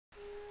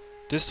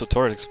This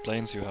tutorial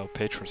explains you how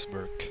pagers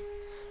work.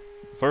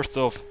 First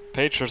off,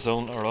 pagers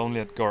are only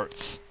at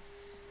guards.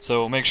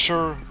 So make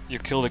sure you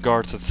kill the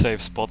guards at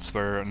safe spots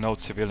where no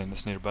civilian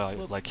is nearby,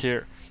 like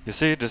here. You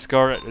see, this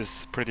guard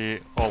is pretty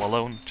all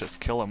alone,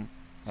 just kill him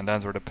and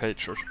answer the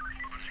pager.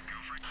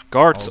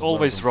 Guards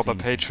always drop a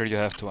pager you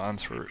have to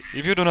answer.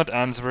 If you do not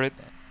answer it,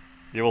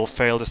 you will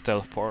fail the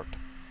stealth part.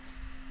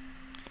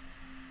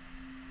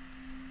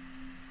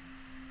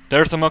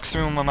 There's a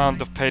maximum amount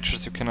of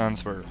pagers you can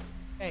answer.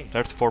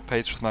 There's 4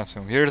 pagers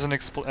maximum. Here's an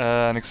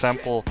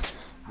example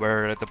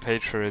where the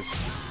pager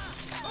is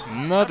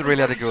not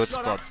really at a good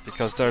spot,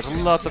 because there's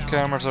lots of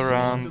cameras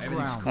around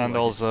and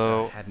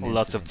also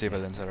lots of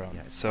civilians around.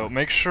 So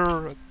make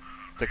sure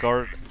the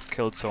guard is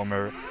killed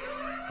somewhere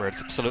where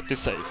it's absolutely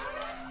safe.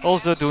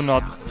 Also do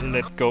not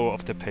let go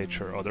of the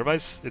pager,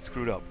 otherwise it's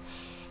screwed up.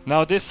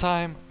 Now this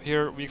time,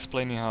 here we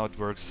explaining how it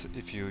works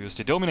if you use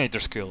the Dominator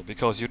skill,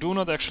 because you do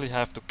not actually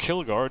have to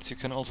kill guards, you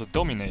can also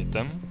dominate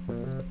them.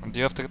 And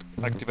you have to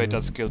activate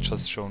that skill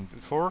just shown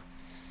before.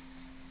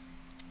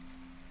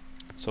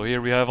 So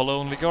here we have a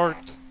lonely guard.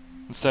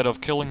 Instead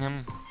of killing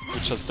him, we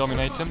just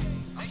dominate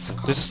him.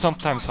 This is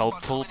sometimes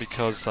helpful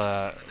because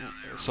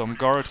some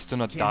guards do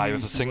not die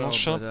with a single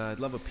shot.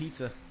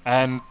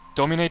 And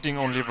dominating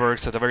only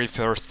works at the very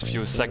first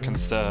few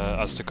seconds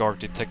as the guard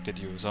detected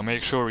you, so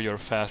make sure you're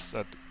fast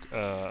at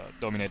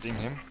dominating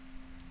him.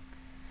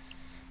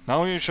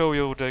 Now we show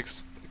you the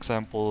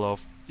example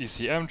of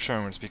ECM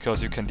jammers,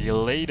 because you can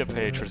delay the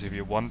pagers if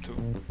you want to.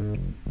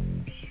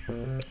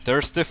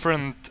 There's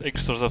different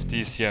extras of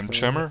the ECM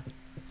jammer.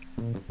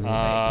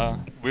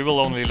 We will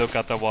only look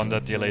at the one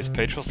that delays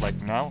pagers,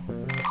 like now.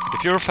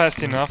 If you're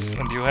fast enough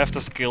and you have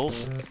the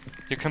skills,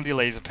 you can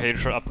delay the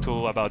pager up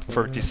to about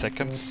 30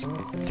 seconds,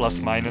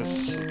 plus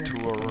minus 2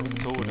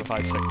 to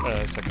 5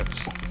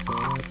 seconds.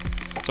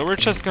 So we're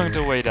just going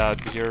to wait out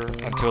here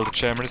until the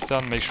jammer is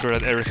done, make sure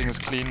that everything is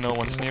clean, no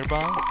one's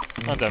nearby,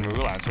 and then we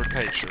will answer the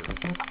pager.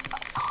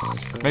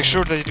 Make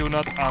sure that you do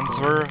not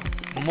answer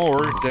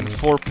more than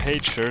 4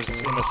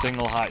 pagers in a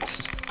single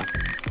heist,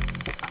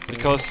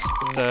 because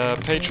the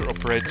pager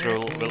operator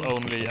will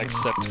only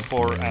accept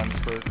 4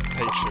 answered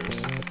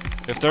pagers.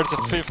 If there's a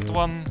 5th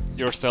one,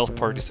 your stealth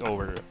part is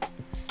over.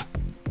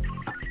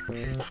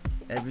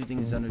 Everything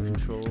is under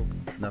control,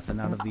 nothing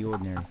out of the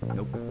ordinary.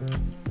 Nope.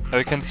 Now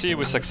you can see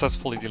we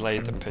successfully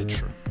delayed the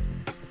pager.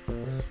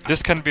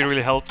 This can be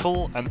really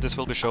helpful, and this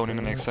will be shown in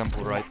an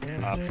example right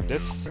after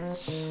this.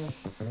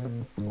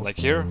 Like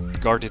here, the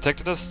guard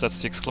detected us,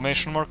 that's the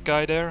exclamation mark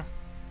guy there.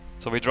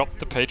 So we dropped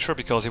the pager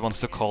because he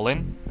wants to call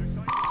in.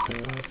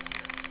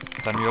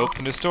 Then we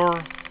open this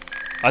door.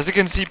 As you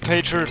can see,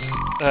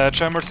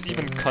 jammers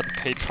even cut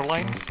pager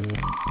lines.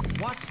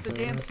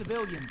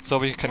 So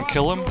we can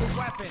kill him.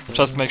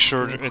 Just make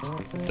sure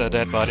the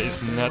dead body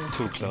is not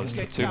too close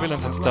to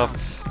civilians and stuff.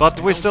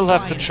 But we still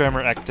have the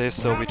jammer active,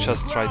 so we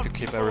just try to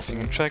keep everything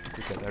in check.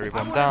 We get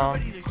everyone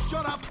down.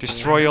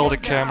 Destroy all the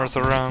cameras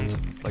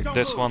around, like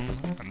this one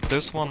and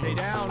this one.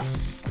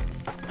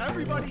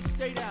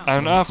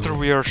 And after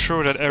we are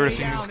sure that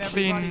everything is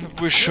clean,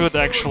 we should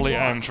actually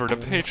enter the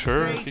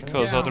pager,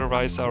 because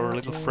otherwise our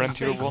little friend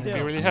here won't be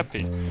really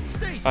happy.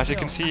 As you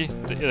can see,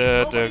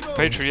 the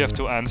pager you have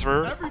to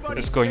answer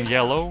is going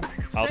yellow,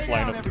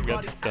 outline of the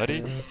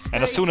body,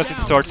 and as soon as it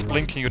starts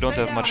blinking you don't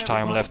have much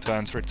time left to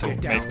answer it, so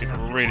make it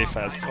really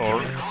fast or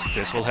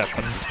this will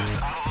happen.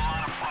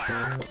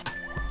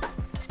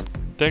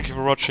 Thank you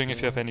for watching. If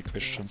you have any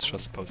questions,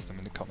 just post them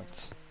in the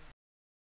comments.